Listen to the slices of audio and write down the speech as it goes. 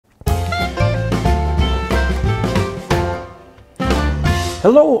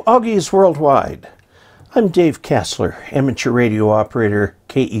Hello, Augies Worldwide. I'm Dave Kassler, amateur radio operator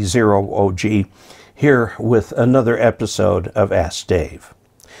KE0OG, here with another episode of Ask Dave.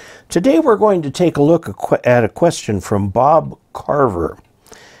 Today we're going to take a look at a question from Bob Carver.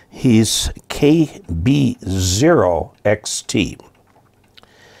 He's KB0XT.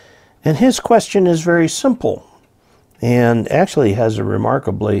 And his question is very simple and actually has a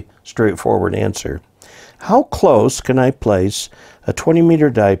remarkably straightforward answer. How close can I place a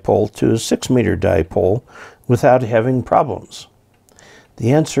 20-meter dipole to a 6-meter dipole without having problems?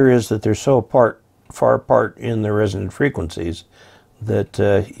 The answer is that they're so far apart in their resonant frequencies that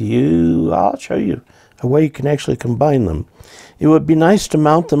I'll show you a way you can actually combine them. It would be nice to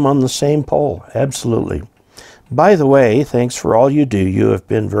mount them on the same pole, absolutely. By the way, thanks for all you do. You have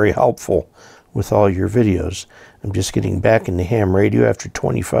been very helpful with all your videos. I'm just getting back into ham radio after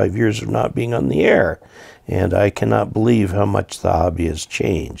 25 years of not being on the air, and I cannot believe how much the hobby has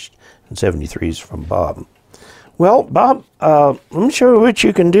changed. And 73 is from Bob. Well, Bob, let me show you what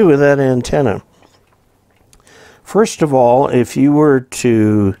you can do with that antenna. First of all, if you were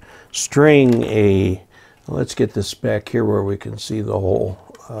to string a, let's get this back here where we can see the whole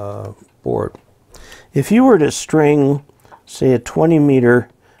board. If you were to string, say, a 20-meter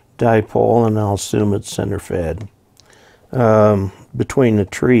dipole, and I'll assume it's center fed, between a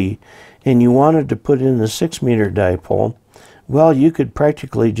tree, and you wanted to put in a 6-meter dipole, well, you could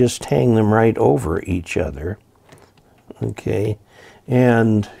practically just hang them right over each other, okay,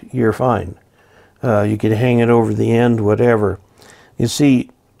 and you're fine. You could hang it over the end, whatever. You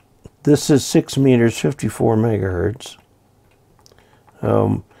see, this is 6 meters, 54 megahertz.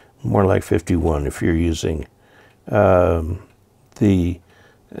 More like 51 if you're using if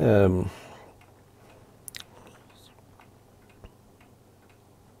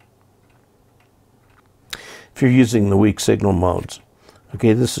you're using the weak signal modes.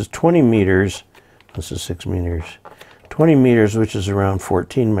 Okay, this is 20 meters, this is 6 meters, 20 meters, which is around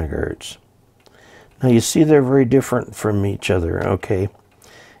 14 megahertz. Now you see they're very different from each other, okay?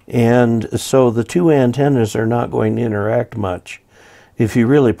 And so the two antennas are not going to interact much. If you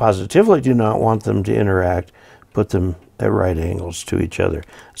really positively do not want them to interact, put them at right angles to each other.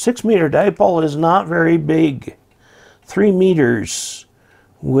 6-meter dipole is not very big. 3 meters,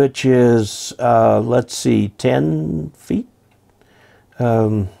 which is, let's see, 10 feet?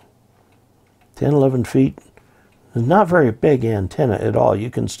 10, 11 feet. It's not very big antenna at all. You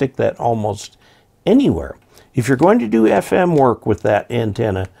can stick that almost anywhere. If you're going to do FM work with that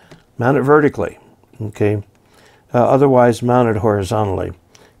antenna, mount it vertically, okay? Otherwise, mount it horizontally.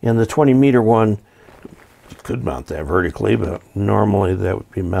 And the 20-meter one, you could mount that vertically, but normally that would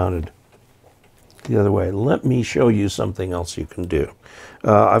be mounted the other way. Let me show you something else you can do.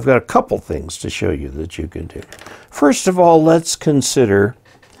 I've got a couple things to show you that you can do. First of all, let's consider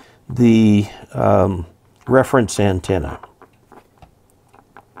the reference antenna.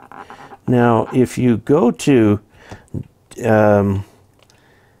 Now, if you go to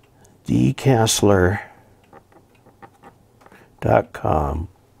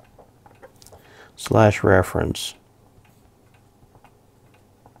dkassler.com/reference,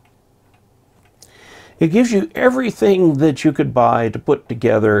 it gives you everything that you could buy to put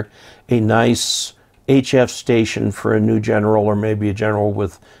together a nice HF station for a new general, or maybe a general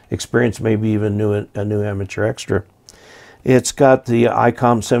with experience, maybe even a new amateur extra. It's got the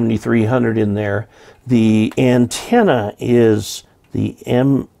ICOM 7300 in there. The antenna is the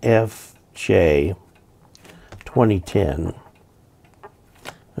MFJ 2010.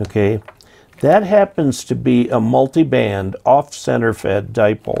 Okay, that happens to be a multi-band off-center fed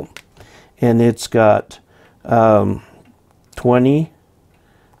dipole, and it's got 40,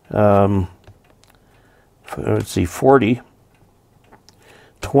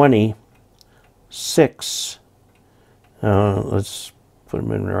 20, 6. Let's put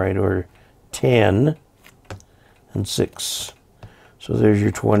them in the right order. 10 and 6. So there's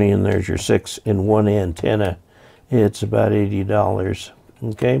your 20 and there's your 6 in one antenna. It's about $80.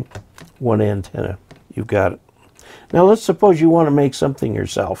 Okay, one antenna. You've got it. Now let's suppose you want to make something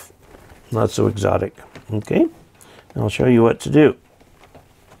yourself. Not so exotic. Okay, I'll show you what to do.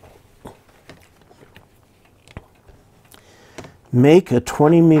 Make a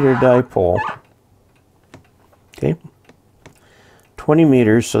 20-meter dipole. Okay. 20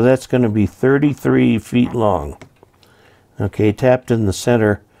 meters, so that's going to be 33 feet long. Okay, tapped in the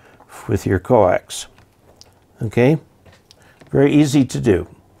center with your coax. Okay, very easy to do.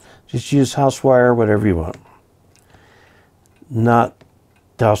 Just use house wire, whatever you want. Not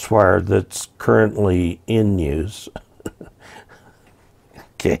house wire that's currently in use.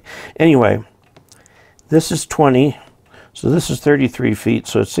 Okay, anyway, this is 20, So this is 33 feet,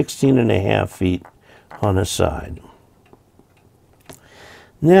 so it's 16 and a half feet on a side.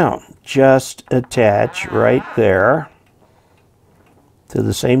 Now, just attach right there to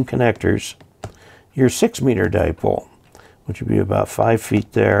the same connectors your 6-meter dipole, which would be about 5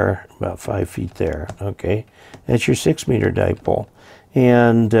 feet there, about 5 feet there. Okay, that's your 6-meter dipole.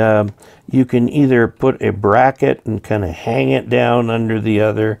 And you can either put a bracket and kind of hang it down under the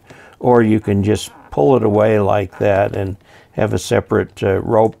other, or you can just pull it away like that and have a separate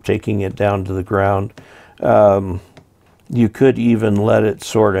rope taking it down to the ground. You could even let it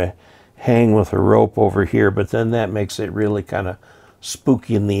sort of hang with a rope over here, but then that makes it really kind of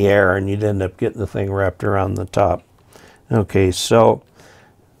spooky in the air, and you'd end up getting the thing wrapped around the top. Okay, so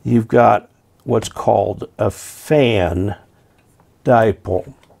you've got what's called a fan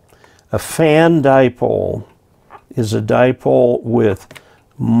dipole. A fan dipole is a dipole with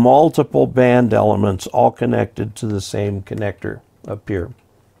multiple band elements all connected to the same connector up here.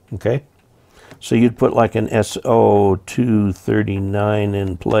 Okay, so you'd put like an SO239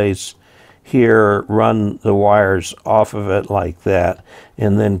 in place here, run the wires off of it like that,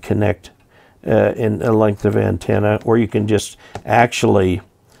 and then connect in a length of antenna, or you can just actually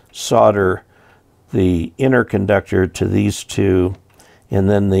solder the inner conductor to these two and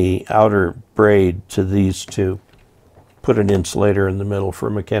then the outer braid to these two. Put an insulator in the middle for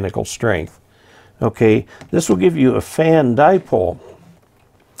mechanical strength. Okay, this will give you a fan dipole.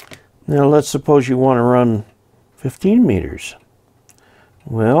 Now let's suppose you want to run 15 meters.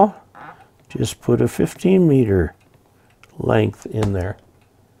 Well, just put a 15-meter length in there.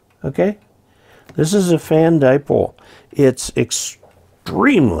 Okay? This is a fan dipole. It's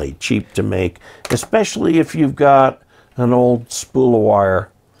extremely cheap to make, especially if you've got an old spool of wire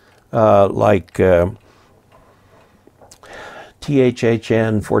like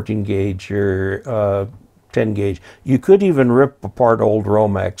THHN 14 gauge or 10 gauge. You could even rip apart old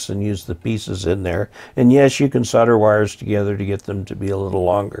Romex and use the pieces in there. And yes, you can solder wires together to get them to be a little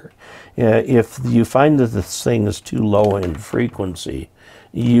longer. If you find that this thing is too low in frequency,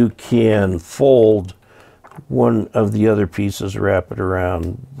 you can fold one of the other pieces, wrap it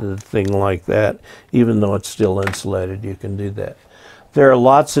around the thing like that. Even though it's still insulated, you can do that. There are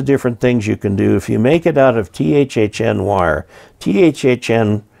lots of different things you can do. If you make it out of THHN wire,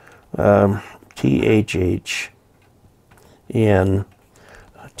 THHN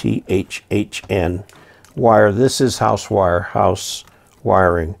wire, this is house wire, house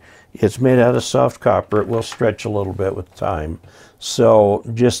wiring. It's made out of soft copper. It will stretch a little bit with time. So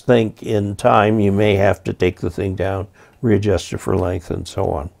just think in time you may have to take the thing down, readjust it for length and so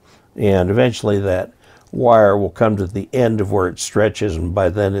on. And eventually that wire will come to the end of where it stretches, and by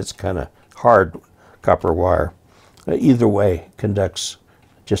then it's kind of hard copper wire. Either way, conducts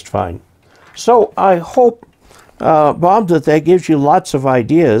just fine. So I hope, Bob, that gives you lots of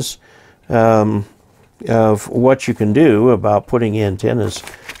ideas of what you can do about putting antennas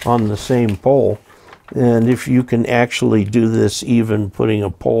on the same pole. And if you can actually do this, even putting a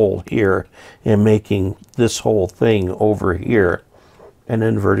pole here and making this whole thing over here an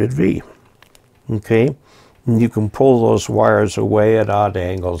inverted V. Okay, and you can pull those wires away at odd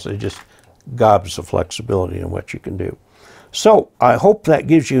angles. It just gobs the flexibility in what you can do. So I hope that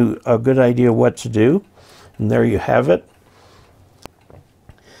gives you a good idea what to do. And there you have it.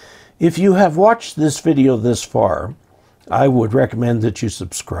 If you have watched this video this far, I would recommend that you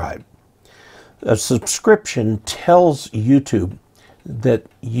subscribe. A subscription tells YouTube that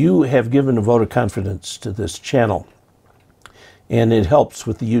you have given a vote of confidence to this channel, and it helps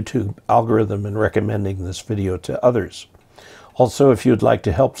with the YouTube algorithm in recommending this video to others. Also, if you'd like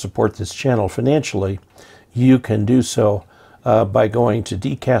to help support this channel financially, you can do so by going to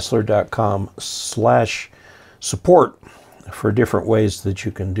dcasler.com/support for different ways that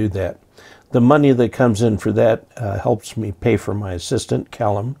you can do that. The money that comes in for that helps me pay for my assistant,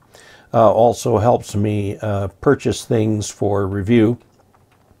 Callum. Also helps me purchase things for review.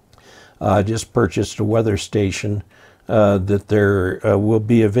 I just purchased a weather station that there will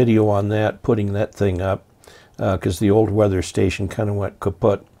be a video on that, putting that thing up, because the old weather station kind of went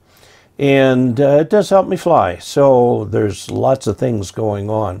kaput. And it does help me fly, so there's lots of things going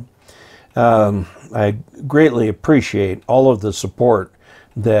on. I greatly appreciate all of the support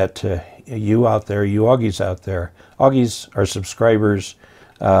that you out there, you Augies out there. Augies are subscribers,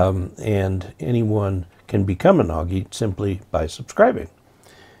 and anyone can become an Augie simply by subscribing.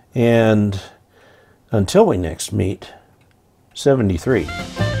 And until we next meet, 73.